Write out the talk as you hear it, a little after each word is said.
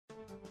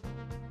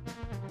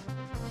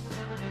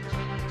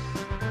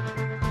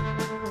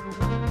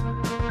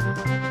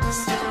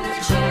Stoner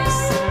Chicks.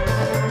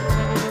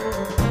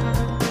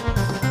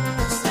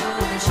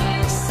 Stoner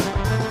Chicks.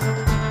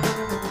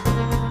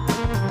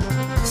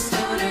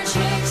 Stoner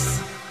Chicks.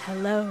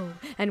 Hello,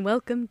 and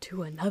welcome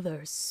to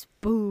another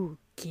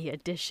spooky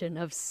edition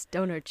of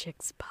Stoner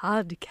Chicks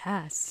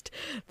Podcast,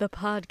 the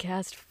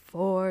podcast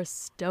for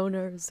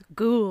stoners,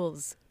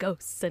 ghouls,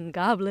 ghosts, and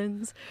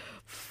goblins,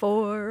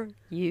 for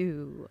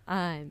you.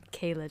 I'm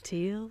Kayla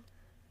Teal.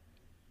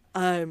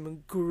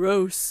 I'm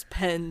Gross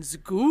Pens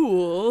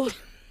Ghoul.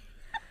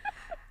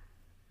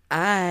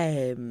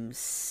 I'm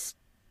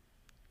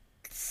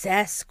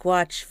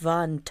Sasquatch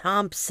Von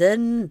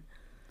Thompson.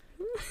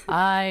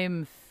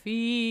 I'm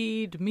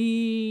Feed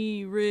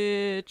Me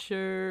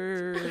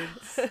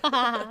Richards.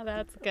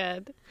 That's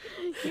good.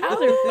 You guys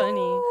are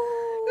funny.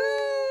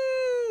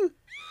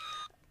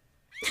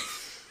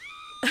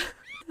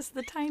 This is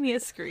the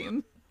tiniest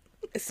scream.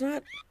 It's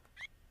not.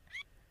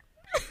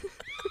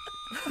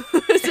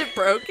 Is it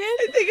broken?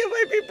 I think it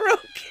might be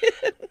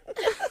broken.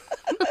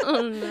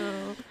 Oh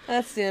no.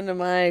 That's the end of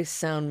my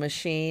sound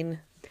machine.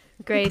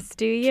 Grace,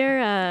 do your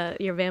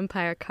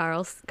vampire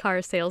car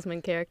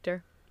salesman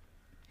character.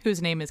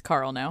 Whose name is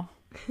Carl now.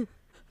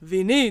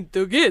 We need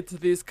to get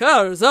these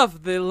cars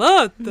off the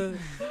lot.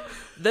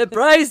 The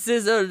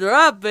prices are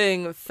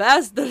dropping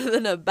faster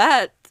than a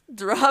bat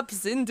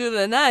drops into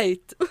the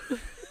night.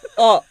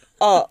 Oh.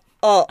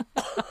 Blah,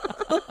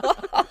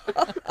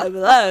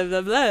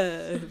 blah, blah,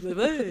 blah,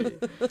 blah.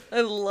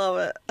 I love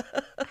it.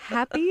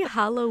 Happy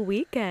Halloween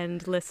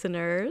weekend,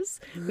 listeners.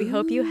 We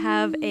hope you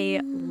have a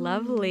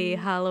lovely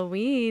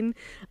Halloween,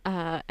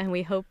 and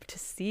we hope to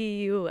see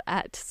you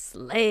at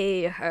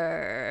Slay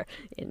Her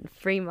in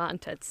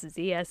Fremont at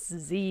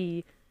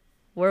ZSZ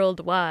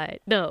Worldwide.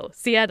 No,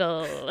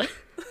 Seattle.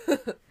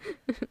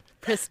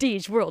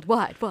 Prestige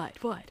Worldwide,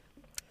 wide.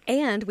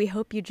 And we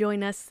hope you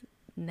join us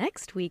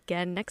next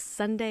weekend, next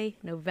Sunday,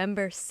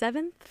 November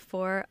 7th,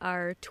 for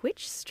our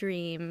Twitch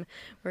stream.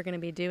 We're going to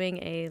be doing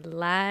a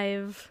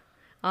live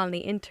on the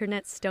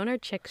internet Stoner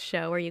Chicks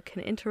show where you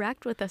can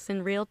interact with us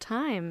in real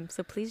time.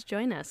 So please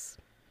join us.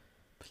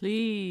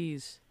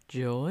 Please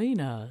join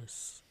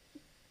us.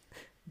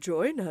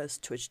 Join us,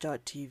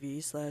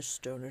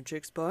 twitch.tv/Stoner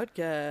Chicks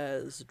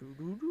Podcast.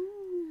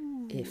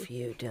 If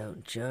you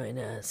don't join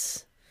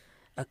us,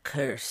 a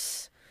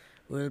curse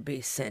will be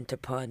sent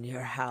upon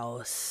your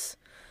house,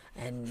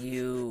 and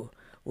you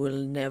will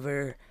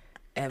never,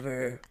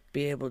 ever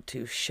be able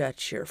to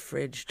shut your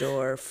fridge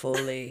door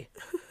fully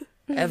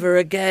ever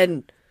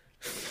again.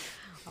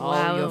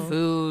 All your Wow.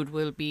 food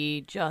will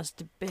be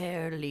just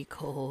barely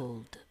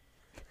cold.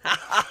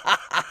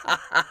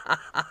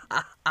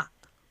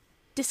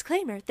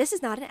 Disclaimer, this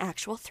is not an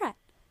actual threat.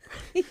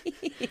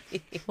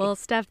 Well,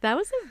 Steph, that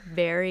was a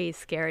very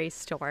scary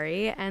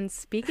story. And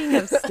speaking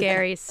of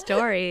scary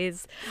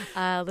stories,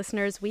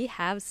 listeners, we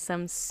have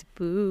some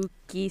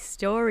spooky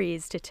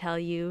stories to tell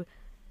you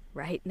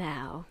right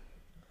now.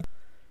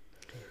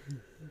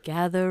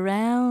 Gather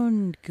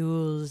round,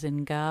 ghouls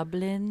and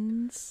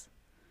goblins.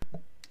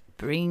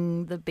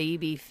 Bring the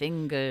baby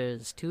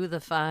fingers to the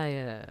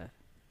fire.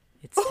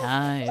 It's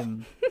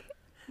time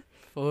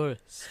for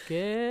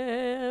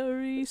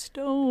scary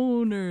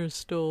stoner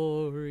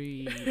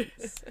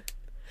stories.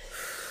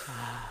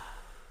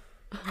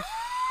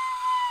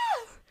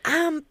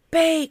 I'm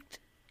baked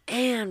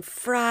and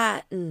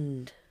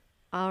frightened.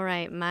 All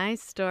right, my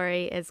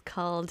story is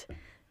called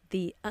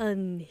The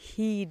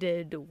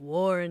Unheeded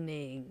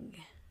Warning.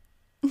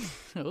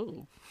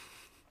 Oh.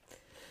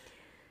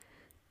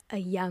 A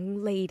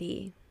young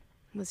lady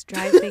was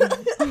driving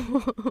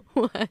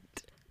what?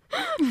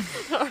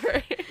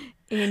 Sorry.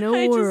 In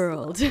a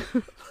world.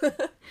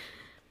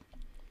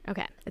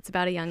 Okay, it's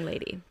about a young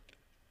lady.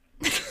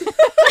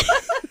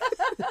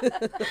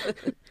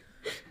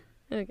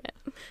 Okay.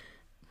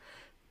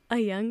 A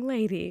young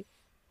lady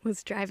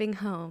was driving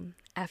home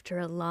after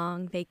a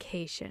long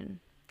vacation.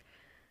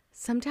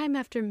 Sometime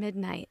after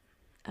midnight,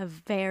 a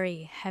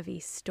very heavy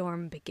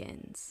storm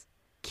begins.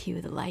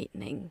 Cue the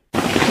lightning.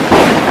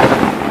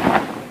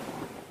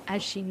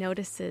 As she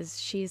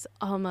notices she's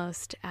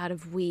almost out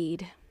of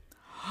weed,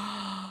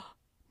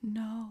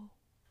 No.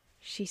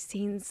 she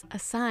sees a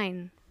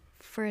sign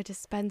for a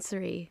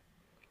dispensary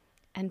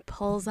and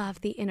pulls off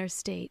the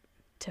interstate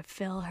to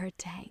fill her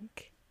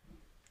tank.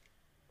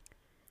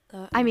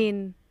 I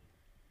mean,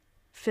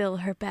 fill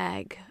her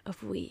bag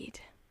of weed.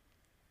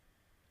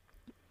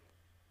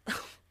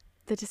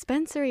 The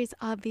dispensary's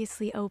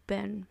obviously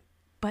open,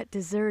 but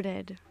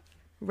deserted,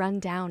 run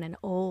down, and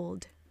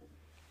old.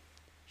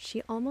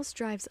 She almost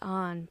drives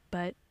on,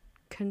 but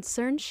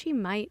concerned she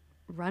might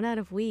run out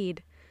of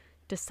weed,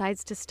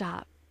 decides to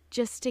stop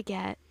just to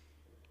get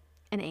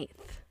an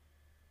eighth.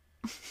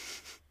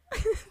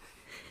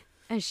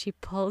 As she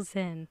pulls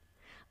in,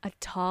 a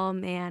tall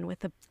man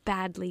with a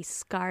badly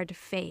scarred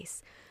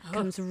face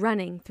comes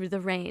running through the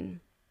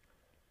rain.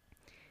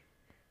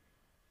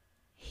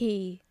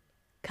 He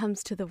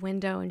comes to the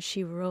window and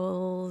she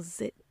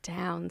rolls it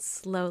down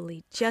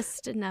slowly,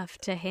 just enough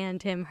to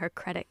hand him her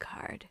credit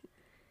card.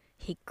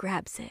 He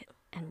grabs it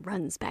and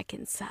runs back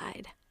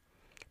inside.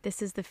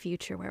 This is the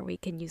future where we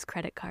can use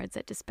credit cards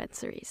at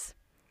dispensaries.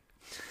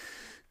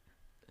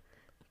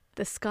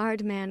 The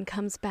scarred man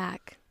comes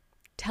back,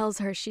 tells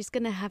her she's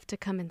going to have to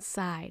come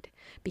inside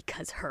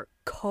because her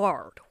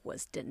card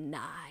was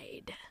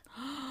denied.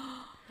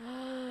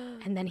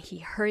 And then he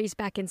hurries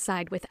back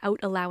inside without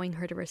allowing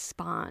her to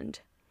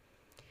respond.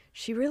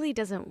 She really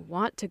doesn't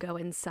want to go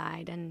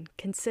inside and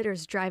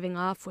considers driving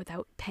off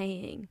without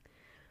paying.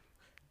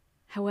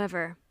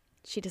 However,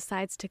 she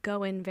decides to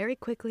go in very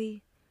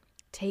quickly,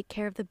 take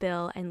care of the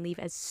bill, and leave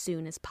as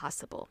soon as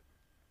possible.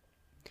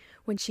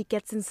 When she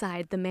gets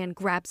inside, the man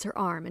grabs her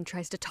arm and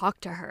tries to talk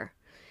to her.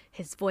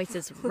 His voice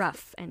is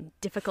rough and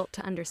difficult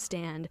to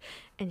understand,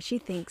 and she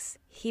thinks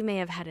he may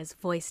have had his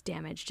voice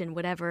damaged in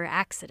whatever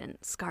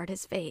accident scarred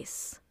his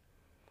face.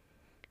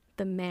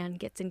 The man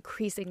gets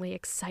increasingly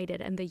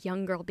excited, and the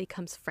young girl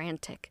becomes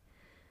frantic.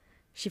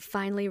 She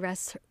finally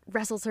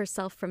wrestles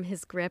herself from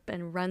his grip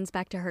and runs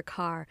back to her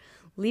car,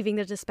 leaving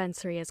the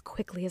dispensary as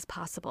quickly as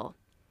possible.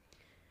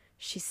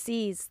 She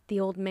sees the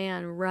old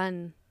man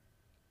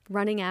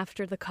running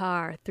after the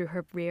car through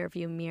her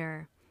rearview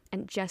mirror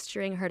and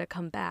gesturing her to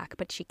come back,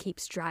 but she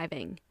keeps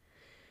driving.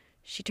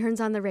 She turns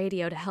on the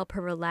radio to help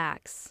her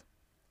relax.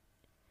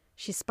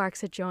 She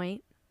sparks a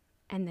joint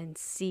and then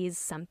sees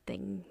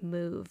something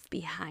move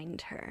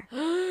behind her.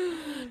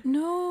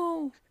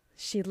 No.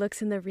 She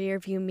looks in the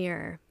rearview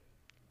mirror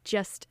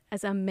just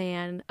as a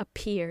man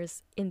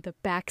appears in the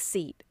back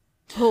seat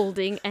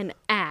holding an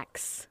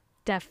axe.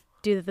 Def,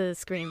 do the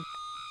scream.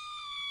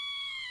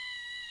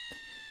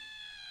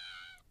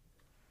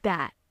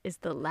 That is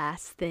the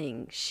last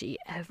thing she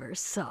ever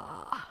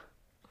saw.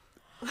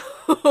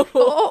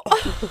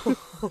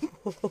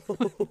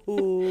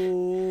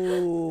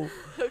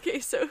 Okay,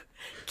 so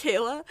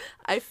Kayla,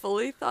 I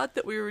fully thought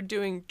that we were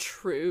doing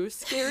true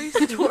scary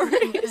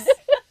stories.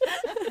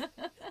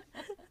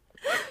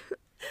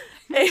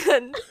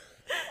 And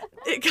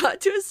it got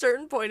to a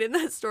certain point in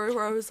that story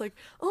where I was like,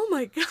 oh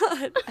my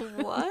God,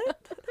 what?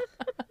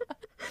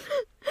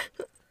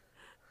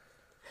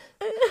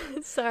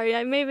 Sorry,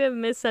 I maybe have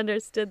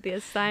misunderstood the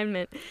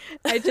assignment.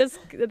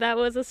 That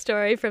was a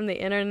story from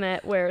the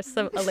internet where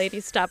a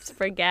lady stops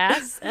for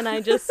gas, and I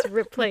just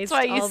replaced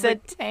That's why you all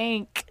said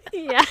tank.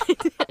 Yeah.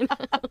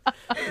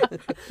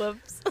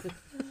 Whoops.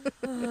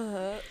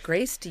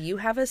 Grace, do you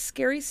have a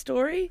scary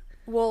story?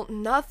 Well,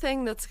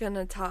 nothing that's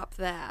gonna top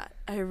that.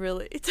 I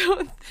really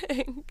don't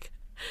think.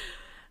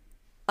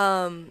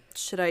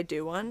 Should I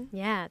do one?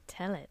 Yeah,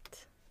 tell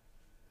it.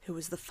 It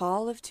was the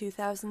fall of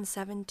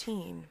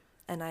 2017,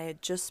 and I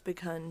had just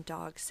begun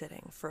dog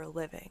sitting for a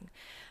living.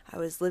 I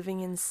was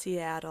living in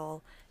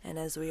Seattle, and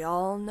as we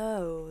all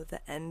know, the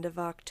end of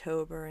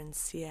October in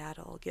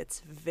Seattle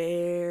gets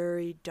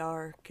very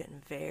dark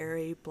and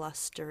very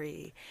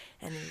blustery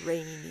and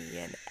rainy,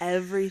 and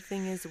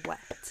everything is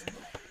wet.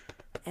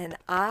 And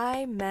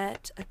I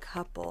met a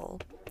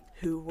couple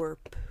who were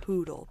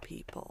poodle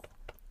people,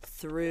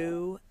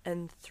 through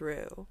and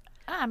through.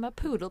 I'm a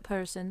poodle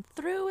person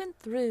through and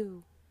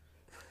through.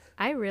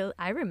 I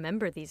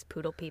remember these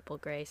poodle people,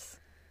 Grace.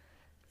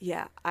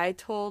 Yeah, I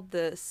told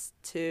this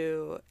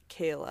to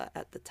Kayla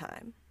at the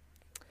time.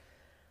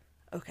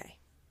 Okay,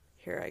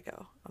 here I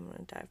go. I'm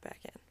going to dive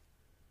back in.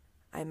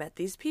 I met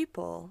these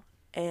people,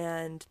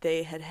 and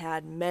they had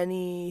had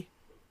many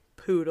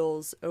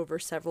poodles over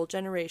several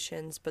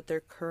generations, but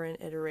their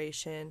current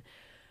iteration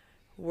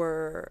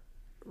were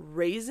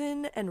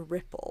Raisin and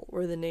Ripple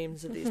were the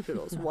names of these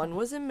poodles. One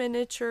was a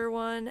miniature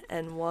one,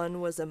 and one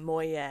was a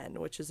Moyenne,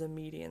 which is a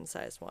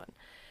medium-sized one.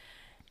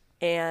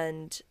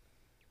 And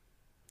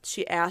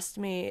she asked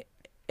me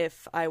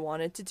if I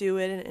wanted to do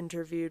it and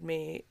interviewed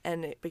me,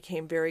 and it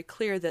became very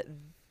clear that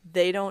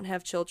they don't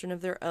have children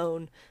of their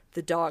own.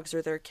 The dogs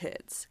are their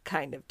kids,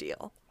 kind of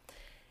deal.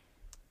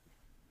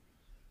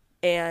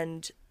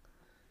 And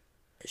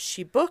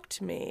she booked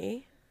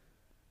me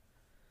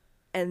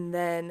and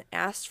then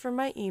asked for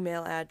my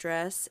email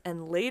address,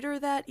 and later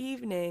that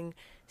evening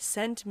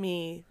sent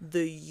me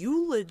the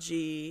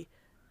eulogy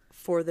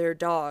for their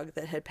dog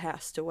that had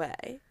passed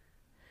away.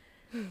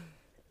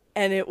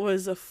 And it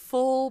was a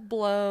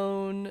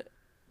full-blown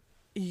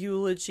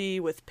eulogy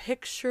with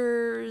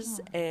pictures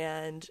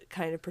and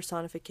kind of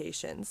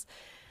personifications.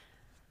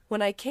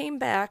 When I came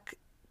back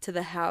to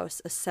the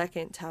house a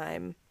second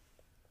time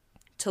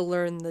to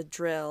learn the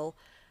drill,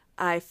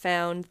 I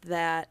found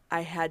that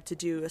I had to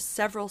do a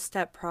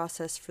several-step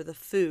process for the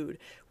food,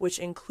 which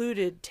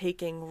included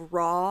taking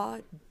raw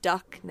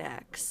duck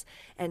necks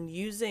and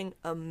using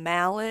a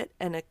mallet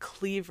and a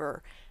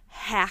cleaver,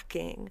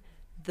 hacking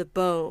the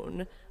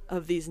bone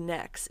of these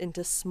necks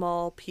into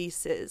small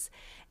pieces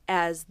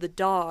as the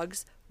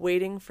dogs,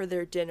 waiting for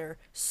their dinner,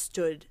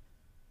 stood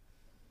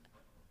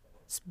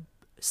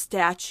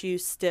statue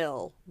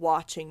still,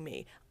 watching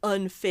me,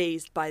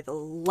 unfazed by the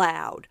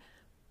loud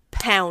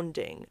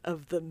pounding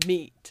of the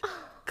meat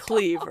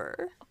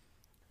cleaver.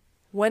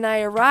 When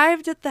I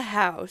arrived at the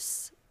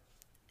house,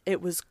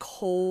 it was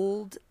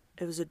cold.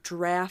 It was a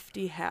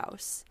drafty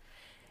house.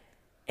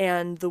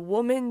 And the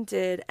woman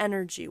did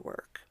energy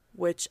work,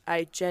 which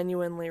I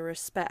genuinely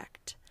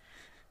respect.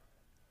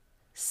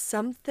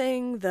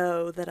 Something,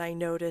 though, that I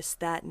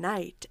noticed that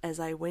night as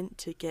I went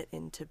to get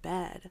into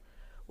bed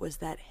was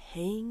that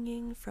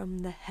hanging from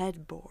the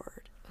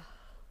headboard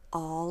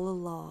all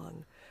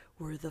along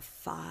were the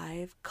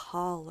 5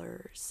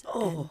 collars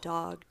and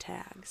dog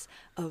tags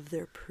of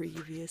their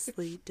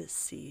previously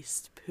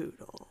deceased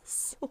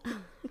poodles.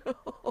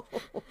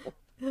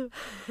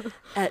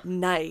 At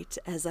night,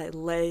 as I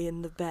lay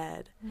in the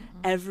bed,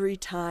 every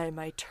time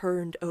I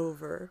turned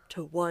over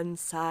to one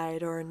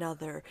side or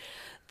another,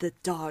 the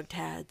dog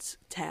tags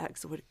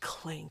would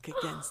clank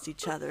against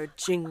each other,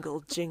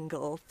 jingle,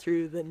 jingle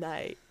through the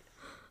night.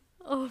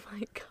 Oh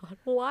my god,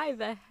 why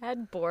the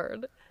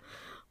headboard?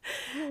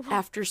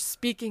 After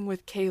speaking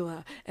with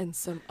Kayla and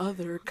some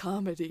other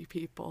comedy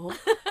people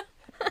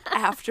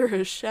after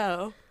a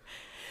show,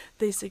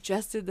 they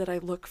suggested that I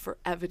look for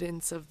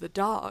evidence of the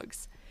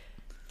dogs.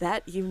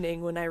 That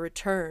evening when I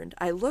returned,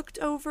 I looked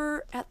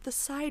over at the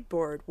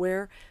sideboard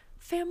where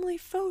family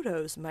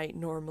photos might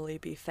normally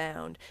be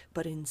found,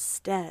 but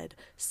instead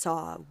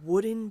saw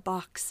wooden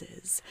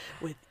boxes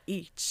with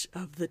each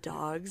of the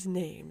dogs'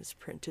 names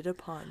printed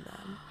upon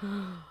them.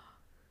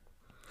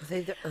 Are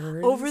they the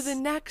urns? Over the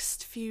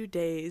next few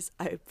days,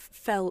 I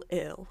fell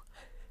ill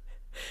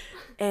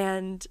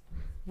and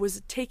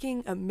was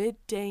taking a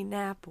midday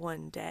nap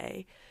one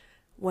day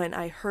when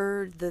I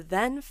heard the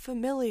then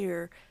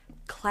familiar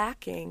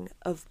clacking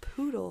of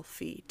poodle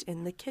feet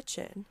in the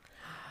kitchen.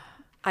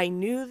 I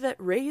knew that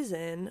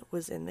Raisin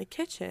was in the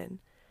kitchen,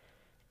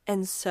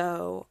 and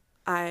so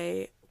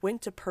I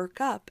went to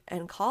perk up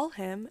and call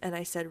him, and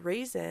I said,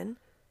 "Raisin,"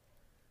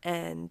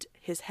 and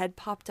his head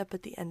popped up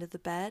at the end of the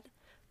bed.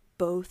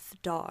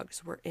 Both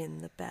dogs were in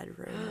the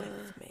bedroom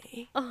with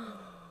me.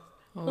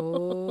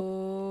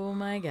 Oh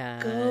my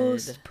god.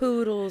 Ghost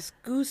poodles,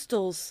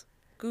 goostles,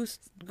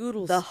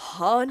 goodles. The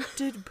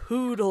haunted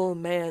poodle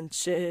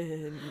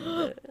mansion.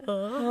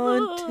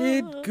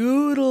 haunted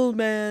goodle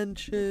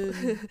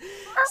mansion.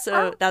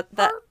 So that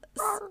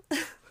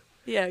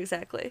yeah,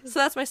 exactly. So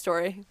that's my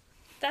story.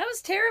 That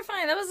was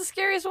terrifying. That was the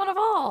scariest one of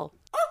all.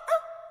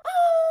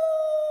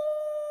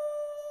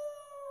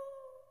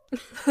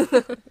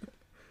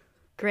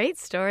 Great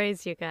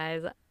stories, you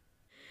guys.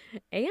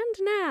 And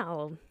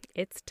now,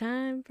 it's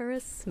time for a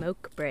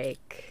smoke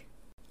break.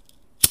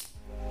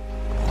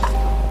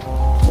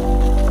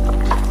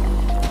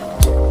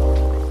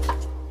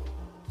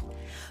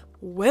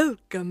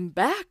 Welcome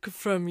back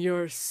from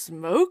your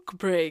smoke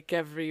break,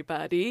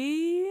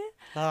 everybody.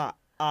 I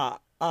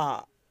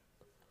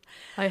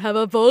have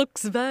a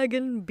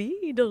Volkswagen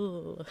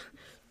Beetle,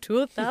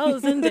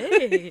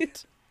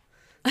 2008.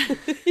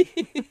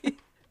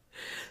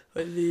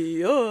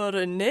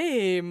 Your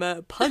name,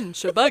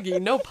 punch a buggy,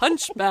 no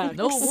punchbacks.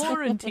 No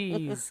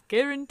warranties.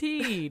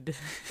 Guaranteed.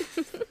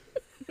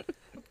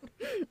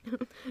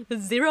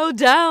 $0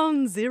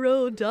 down,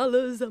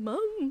 $0 a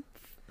month.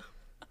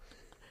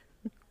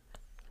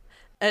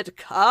 At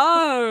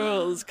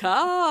Carl's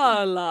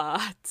Car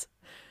Lot.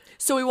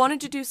 So we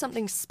wanted to do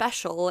something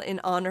special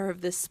in honor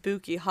of this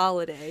spooky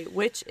holiday,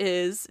 which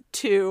is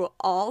to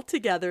all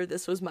together,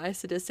 this was my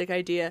sadistic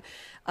idea,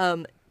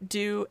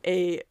 do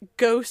a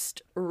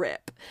ghost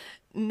rip.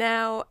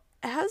 Now,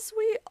 as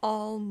we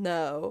all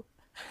know,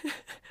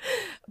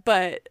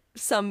 but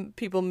some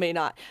people may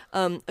not,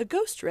 a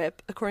ghost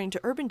rip, according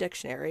to Urban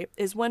Dictionary,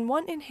 is when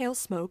one inhales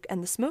smoke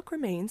and the smoke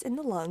remains in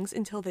the lungs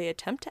until they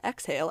attempt to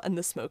exhale and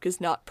the smoke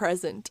is not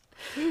present.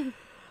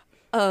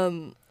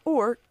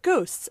 Or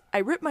ghosts. I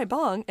ripped my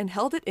bong and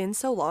held it in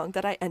so long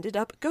that I ended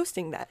up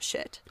ghosting that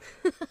shit.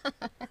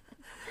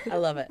 I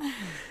love it.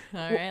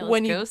 All right,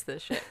 When let's you- ghost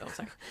this shit. Oh,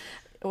 sorry.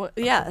 Well,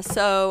 yeah,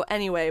 so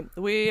anyway,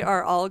 we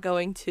are all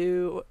going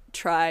to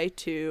try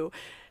to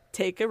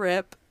take a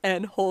rip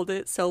and hold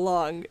it so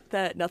long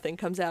that nothing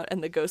comes out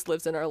and the ghost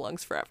lives in our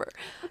lungs forever.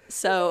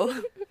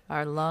 So,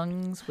 Our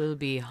lungs will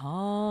be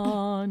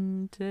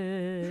haunted.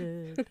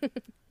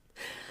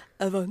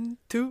 1,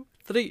 2,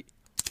 3.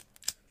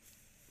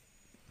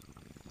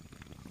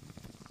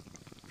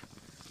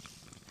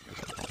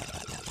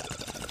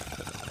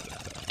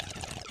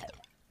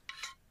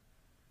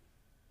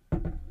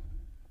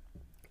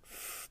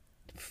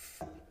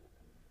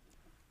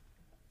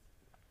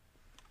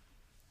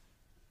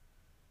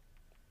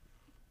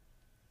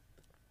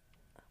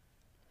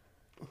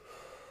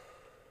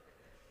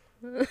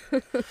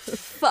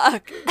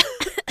 Fuck.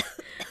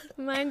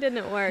 Mine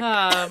didn't work.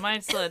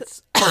 Mine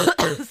slits.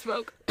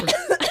 Smoke.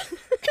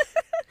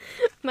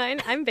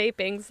 Mine, I'm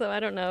vaping, so I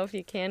don't know if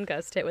you can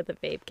ghost it with a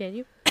vape, can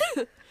you?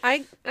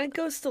 I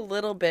ghost a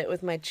little bit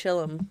with my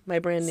Chillum, my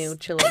brand new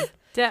Chillum.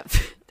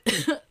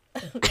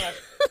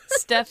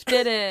 Steph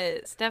did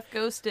it. Steph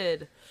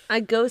ghosted. I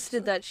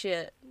ghosted that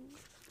shit.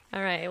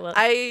 All right, well,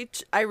 I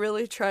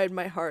really tried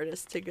my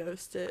hardest to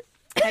ghost it.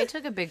 I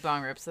took a big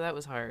bong rip, so that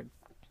was hard.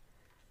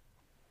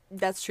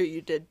 That's true,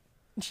 you did.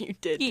 You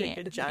did take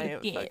Yeah, a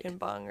giant I did. fucking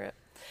bong rip.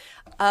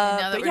 Now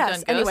that but we're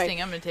yes, done ghosting,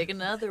 anyway, I'm gonna take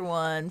another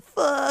one.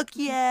 Fuck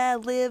yeah,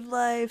 live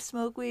life,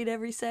 smoke weed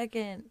every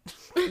second.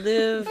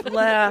 Live,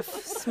 laugh,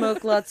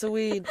 smoke lots of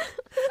weed.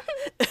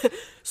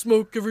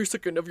 smoke every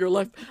second of your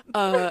life.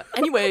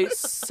 Anyway,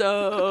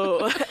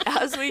 so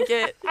as we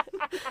get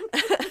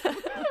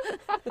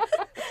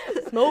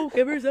Smoke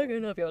every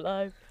second of your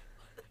life.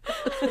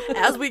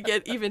 as we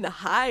get even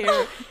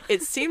higher,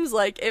 it seems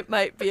like it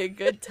might be a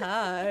good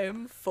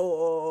time for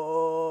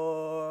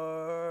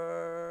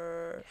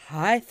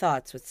High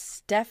Thoughts with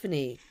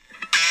Stephanie.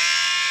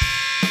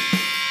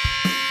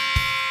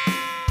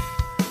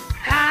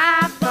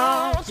 High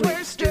thoughts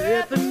with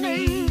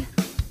Stephanie.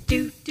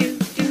 Do do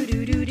do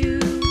do do do.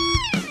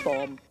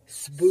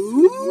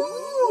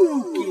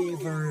 Spooky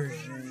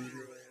version.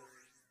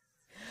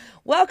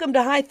 Welcome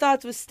to High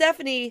Thoughts with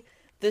Stephanie,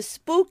 the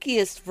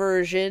spookiest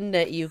version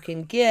that you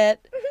can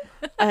get.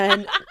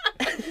 And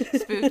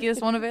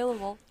Spookiest one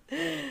available.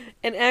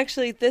 and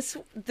actually this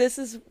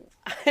is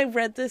I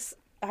read this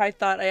high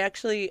thought. I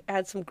actually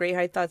had some great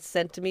high thoughts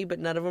sent to me, but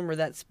none of them were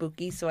that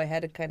spooky, so I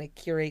had to kind of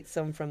curate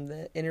some from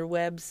the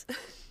interwebs.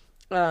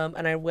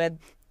 And I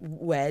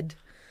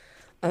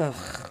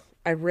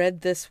I read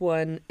this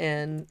one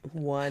and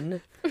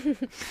won. You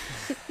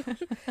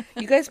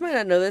guys might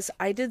not know this.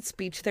 I did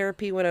speech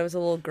therapy when I was a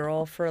little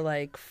girl for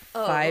like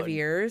 5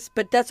 years,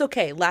 but that's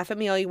okay. Laugh at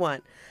me all you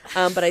want.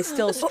 But I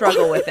still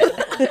struggle with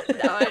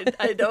it. no,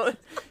 I don't.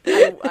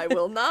 I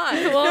will not.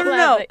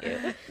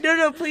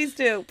 No, please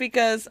do,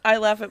 because I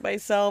laugh at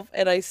myself,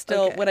 and I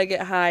still, Okay. when I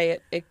get high,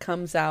 it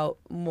comes out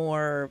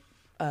more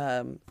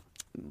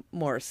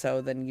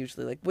so than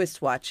usually. Like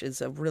wristwatch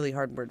is a really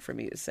hard word for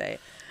me to say.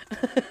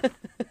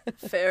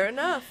 Fair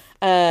enough.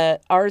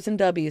 R's and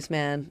W's,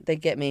 man, they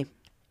get me.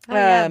 Oh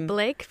yeah,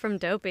 Blake from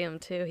Dopium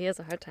too. He has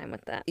a hard time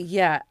with that.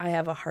 Yeah, I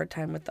have a hard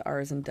time with the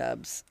R's and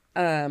Dubs.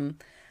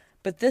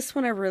 But this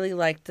one I really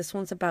liked. This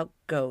one's about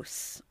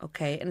ghosts,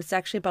 okay? And it's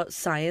actually about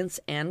science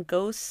and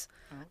ghosts.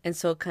 And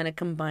so it kind of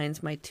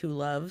combines my two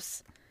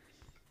loves.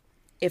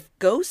 If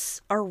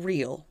ghosts are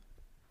real,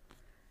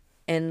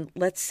 and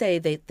let's say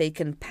they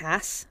can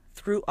pass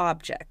through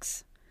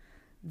objects,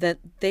 that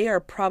they are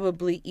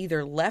probably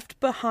either left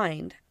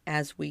behind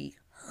as we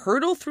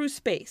hurtle through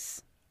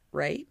space,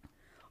 right?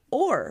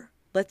 Or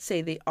let's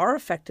say they are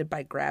affected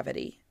by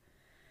gravity,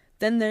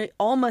 then they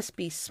all must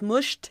be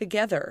smushed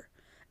together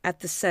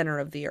at the center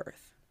of the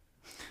earth.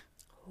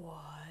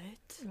 What?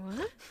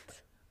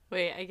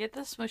 Wait, I get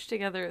the smushed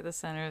together at the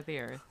center of the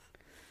earth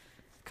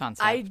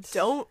concept.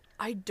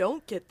 I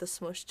don't get the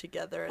smush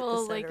together at the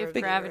Well, center like if of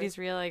the gravity's earth.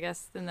 real, I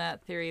guess in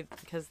that theory,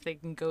 because they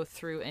can go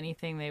through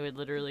anything, they would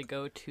literally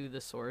go to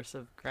the source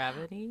of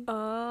gravity.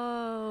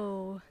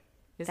 Oh.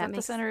 Is that that the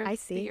makes- center of I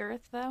see. the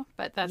earth, though?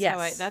 But that's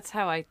Yes.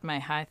 how I my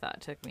high thought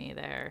took me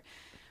there.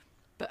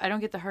 But I don't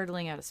get the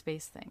hurtling out of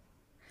space thing.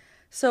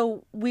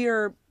 So we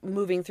are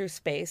moving through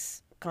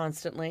space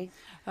constantly.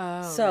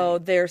 Oh, So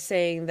they're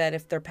saying that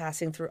if they're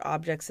passing through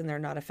objects and they're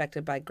not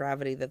affected by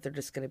gravity, that they're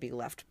just going to be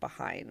left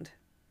behind.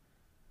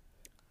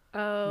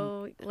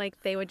 Oh,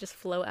 like they would just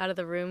float out of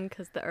the room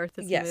because the Earth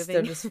is Yes, moving.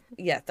 they're just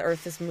the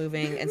Earth is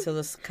moving, and so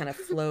they'll just kind of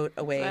float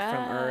away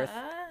from Earth.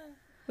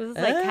 This is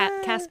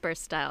like Casper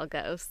style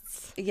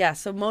ghosts. Yeah,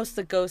 so most of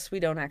the ghosts we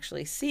don't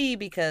actually see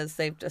because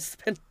they've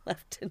just been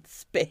left in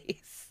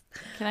space.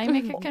 Can I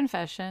make a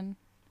confession?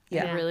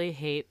 Yeah. I really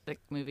hate the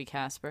movie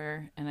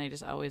Casper, and I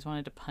just always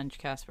wanted to punch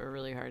Casper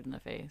really hard in the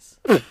face.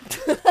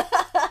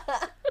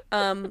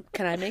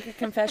 Can I make a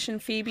confession,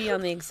 Phoebe,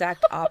 on the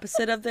exact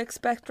opposite of the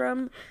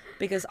spectrum?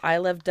 Because I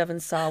loved Devon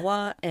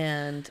Sawa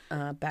and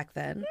back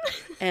then,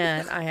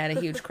 and I had a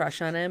huge crush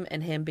on him,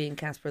 and him being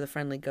Casper the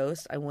Friendly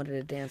Ghost, I wanted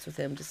to dance with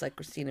him just like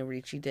Christina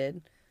Ricci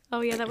did.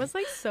 Oh yeah, that was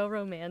like so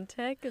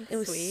romantic and It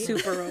was sweet.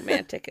 super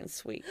romantic and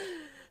sweet.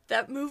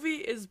 That movie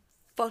is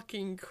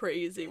fucking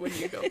crazy when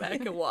you go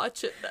back and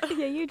watch it though.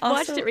 Yeah, you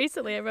Also- watched it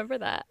recently. I remember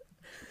that.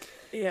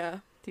 Yeah.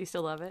 Do you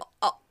still love it?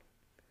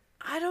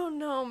 I don't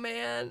know,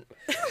 man.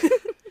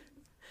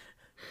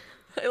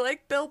 I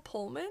like Bill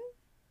Pullman.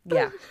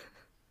 Yeah.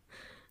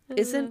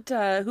 Isn't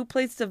who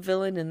plays the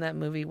villain in that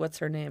movie? What's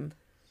her name?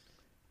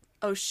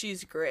 Oh,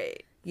 she's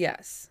great.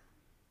 Yes,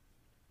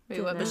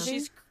 Wait, what No. But movie?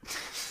 she's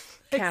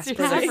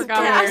Casper. I the- forgot what you were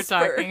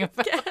Casper. talking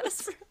about.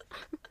 Casper.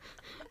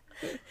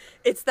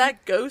 It's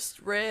that ghost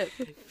rip.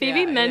 Phoebe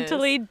Yeah, it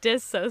mentally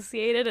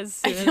dissociated as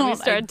soon as we don't-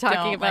 started I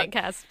talking don't about like-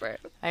 Casper.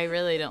 I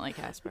really don't like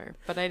Casper,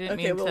 but I didn't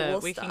Okay, mean well, to. we'll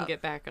We can stop.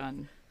 get back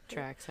on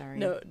track. Sorry.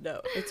 No,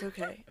 it's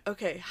okay.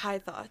 Okay, high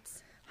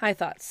thoughts. High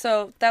thoughts.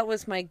 So that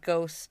was my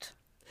ghost.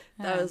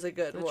 That was a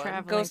good the one.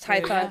 traveling Ghost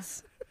high through, yeah.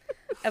 thoughts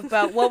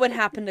about what would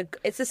happen to.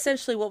 It's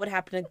essentially what would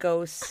happen to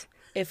ghosts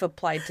if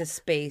applied to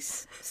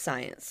space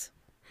science.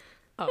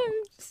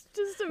 Oh,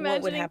 Just would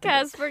imagining happen to-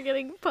 Casper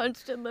getting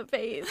punched in the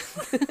face.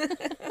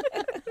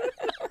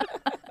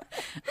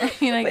 I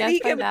mean, I But guess he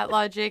by can- that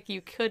logic,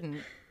 you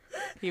couldn't.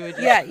 He would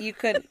just Yeah, you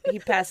could. He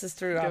passes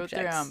through go objects.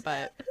 through them,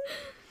 but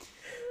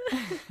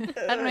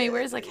I don't know. He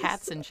wears like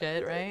hats and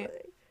shit, right?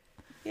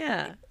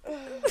 Yeah.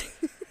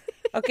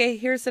 Okay,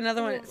 here's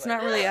another one. It's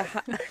not really a.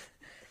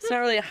 not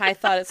really a high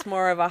thought, it's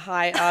more of a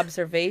high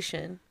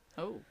observation.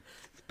 Oh.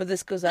 But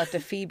this goes out to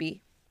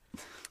Phoebe.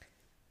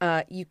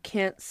 You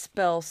can't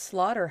spell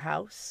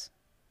slaughterhouse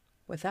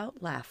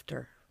without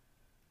laughter.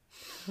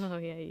 Oh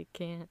yeah, you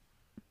can't.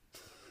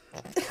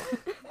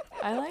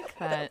 I like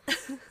that.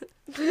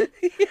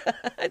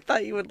 I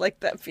thought you would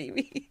like that,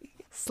 Phoebe.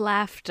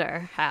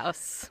 Slafter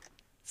House.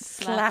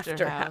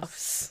 Slaughter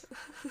house.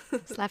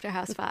 Slafter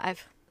House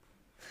 5.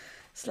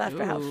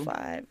 Slaughter house Ooh.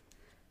 5.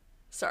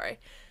 Sorry.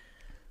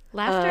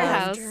 Laughter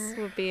House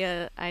would be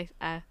a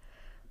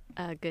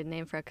good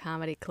name for a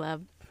comedy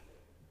club.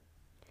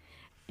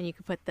 And you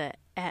could put the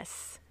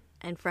S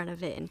in front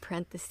of it in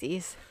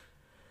parentheses.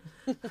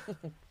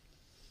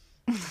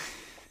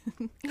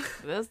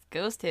 Those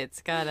ghost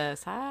hits got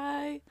us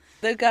high.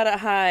 They got a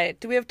high.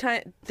 Do we have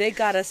time? They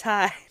got us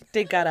high.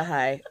 They got a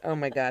high. Oh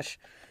my gosh.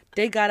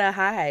 They got a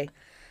high.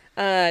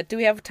 Do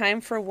we have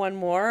time for one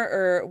more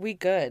or are we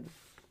good?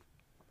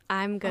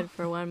 I'm good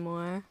for one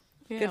more.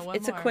 Yeah, Good-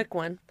 it's a quick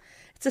one.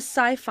 It's a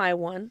sci-fi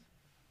one.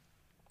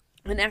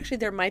 And actually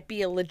there might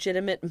be a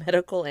legitimate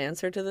medical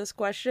answer to this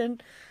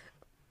question.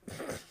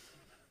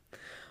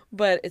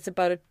 But it's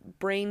about a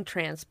brain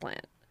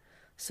transplant.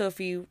 So if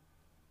you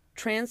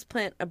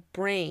transplant a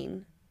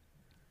brain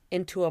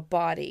into a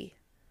body,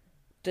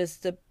 is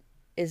the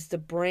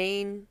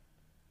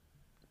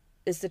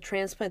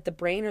transplant the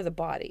brain or the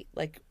body?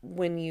 Like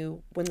when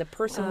the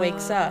person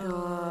wakes up,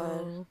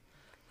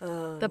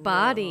 The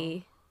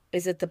body.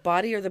 is it the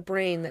body or the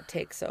brain that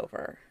takes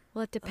over?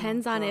 Well, it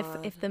depends on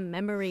if the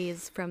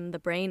memories from the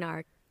brain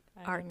are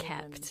don't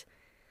kept.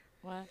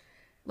 What?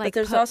 Like But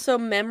there's also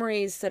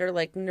memories that are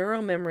like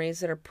neural memories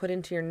that are put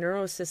into your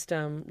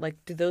neurosystem. Like,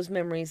 do those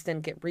memories then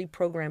get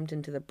reprogrammed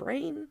into the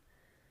brain?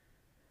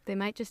 they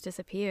might just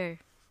disappear.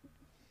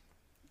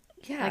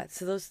 Yeah. Like-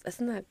 So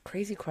isn't that a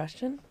crazy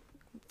question?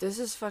 This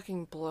is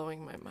fucking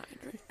blowing my mind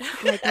right now.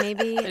 Like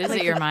maybe But is like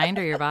it your mind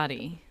or your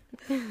body?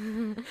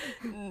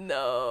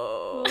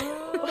 No.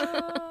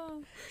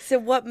 So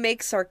what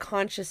makes our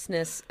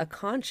consciousness a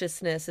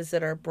consciousness? Is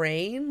it our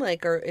brain?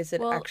 Like, or is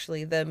it Well-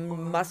 actually the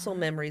muscle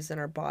memories in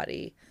our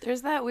body?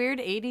 There's that weird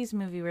 80s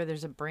movie where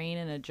there's a brain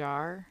in a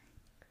jar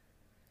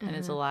and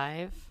it's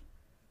alive.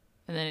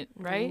 And then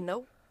right?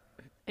 Nope.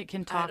 It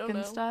can talk don't and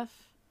know. stuff.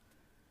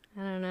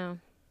 I don't know.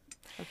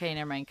 Okay,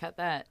 never mind. Cut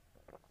that.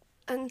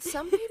 And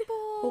some people.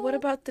 Well, what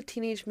about the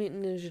Teenage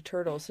Mutant Ninja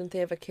Turtles? Didn't they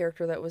have a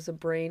character that was a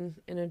brain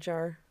in a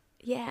jar?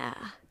 Yeah.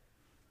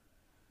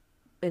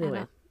 Anyway,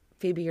 don't-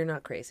 Phoebe, you're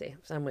not crazy.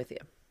 So I'm with you.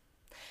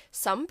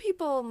 Some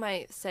people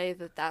might say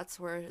that that's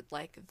where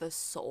like the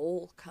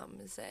soul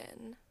comes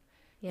in.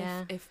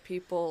 Yeah. If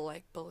people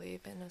like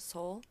believe in a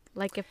soul.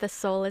 Like if the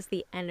soul is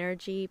the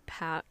energy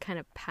kind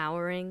of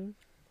powering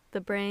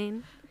the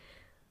brain,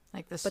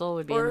 Like the soul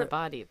would be in or- the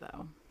body,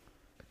 though.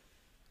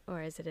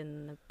 or is it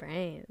in the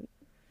brain?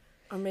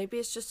 Or maybe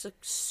it's just a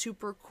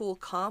super cool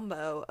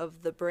combo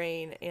of the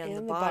brain and the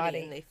And the body, body.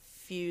 and they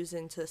fuse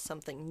into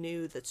something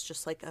new that's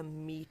just like a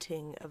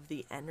meeting of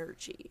the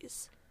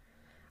energies.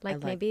 Like,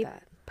 like maybe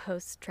that.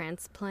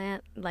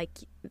 post-transplant, like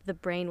the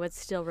brain would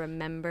still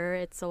remember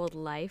its old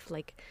life,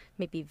 like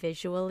maybe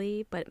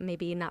visually, but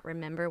maybe not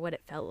remember what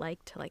it felt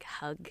like to like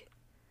hug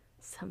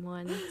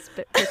someone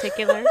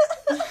particular.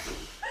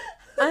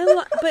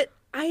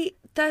 I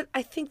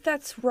think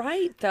that's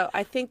right though.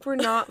 I think we're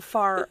not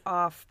far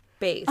off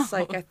base.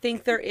 Like I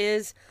think there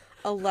is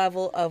a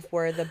level of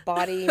where the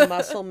body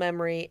muscle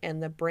memory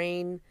and the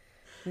brain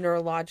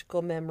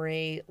neurological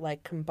memory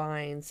like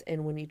combines,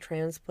 and when you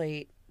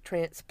transplant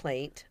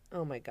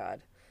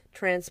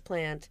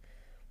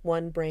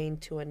one brain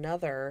to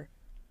another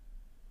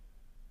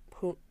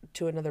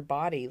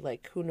body,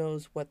 like who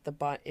knows what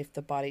if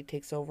the body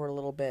takes over a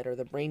little bit or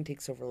the brain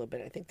takes over a little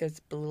bit. I think there's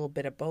a little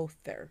bit of both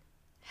there.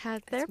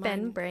 Have there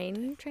been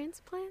brain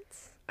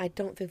transplants I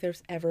don't think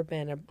there's ever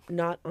been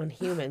not on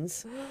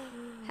humans.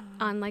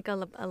 on like a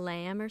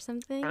lamb or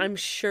something? I'm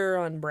sure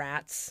on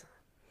brats.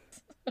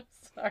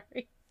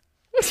 Sorry.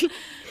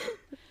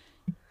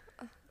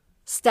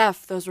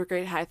 Steph, those were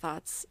great high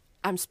thoughts.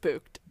 I'm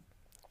spooked.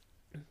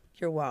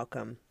 You're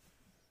welcome.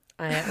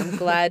 I'm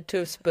glad to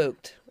have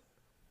spooked.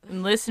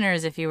 And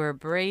listeners, if you were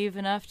brave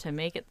enough to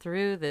make it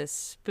through this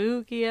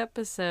spooky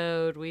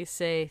episode, we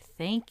say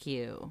thank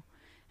you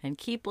and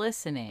keep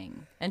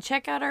listening and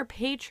check out our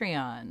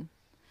Patreon.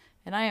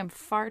 And I am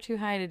far too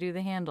high to do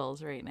the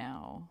handles right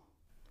now.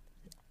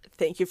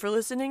 Thank you for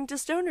listening to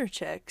Stoner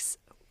Chicks.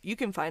 You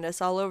can find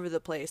us all over the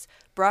place.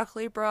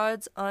 Broccoli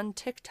Broads on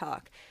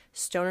TikTok,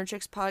 Stoner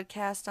Chicks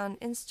Podcast on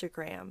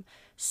Instagram,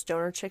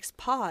 Stoner Chicks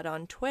Pod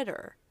on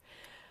Twitter,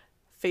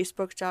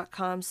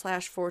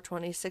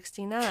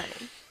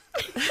 Facebook.com/42069.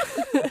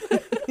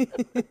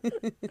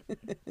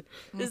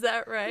 Is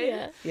that right?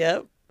 Yeah.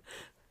 Yep.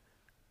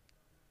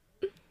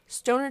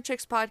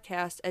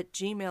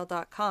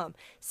 StonerChicksPodcast@gmail.com.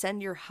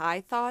 Send your high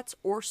thoughts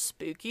or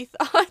spooky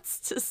thoughts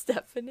to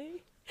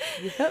Stephanie.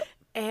 Yep.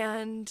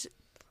 And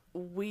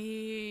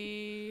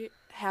we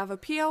have a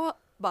P.O.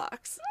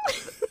 box.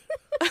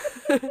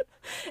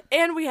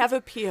 And we have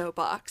a P.O.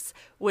 box,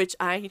 which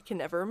I can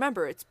never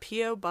remember. It's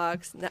P.O.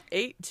 Box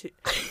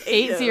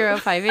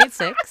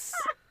 80586,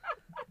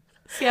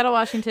 Seattle,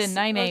 Washington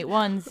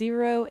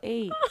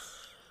 98108.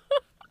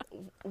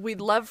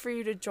 We'd love for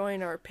you to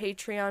join our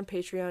Patreon,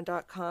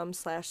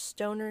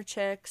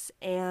 patreon.com/stonerchicks,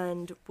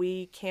 and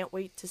we can't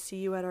wait to see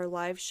you at our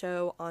live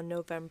show on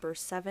November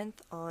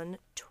 7th on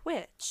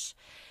Twitch.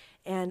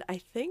 And I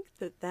think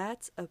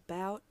that's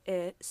about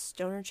it.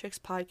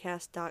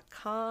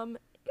 stonerchickspodcast.com.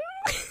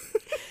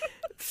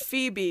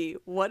 Phoebe,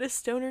 what does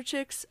Stoner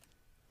Chicks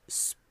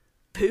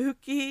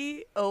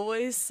spooky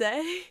always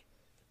say?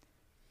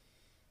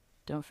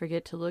 Don't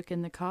forget to look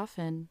in the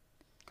coffin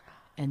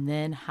and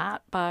then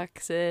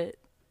hotbox it.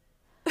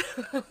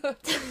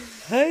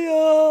 Hey,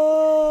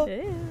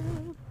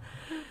 Ew.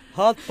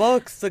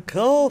 hotbox the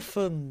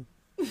coffin.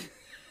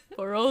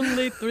 For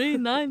only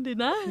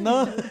 $3.99.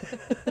 No.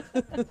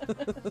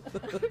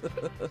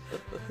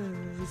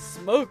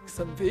 Smoke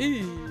some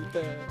weed.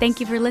 Thank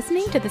you for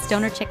listening to the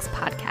Stoner Chicks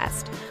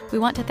podcast. We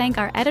want to thank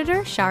our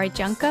editor, Shari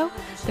Junko,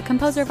 the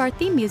composer of our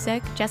theme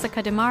music,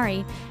 Jessica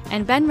Damari,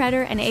 and Ben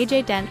Redder and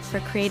AJ Dent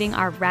for creating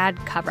our rad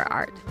cover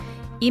art.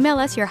 Email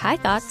us your high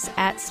thoughts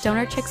at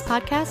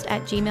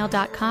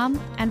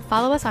stonerchickspodcast@gmail.com and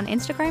follow us on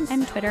Instagram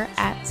and Twitter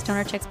at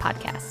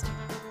stonerchickspodcast.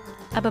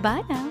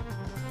 Bye-bye now.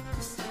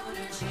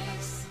 Stoner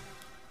Chicks.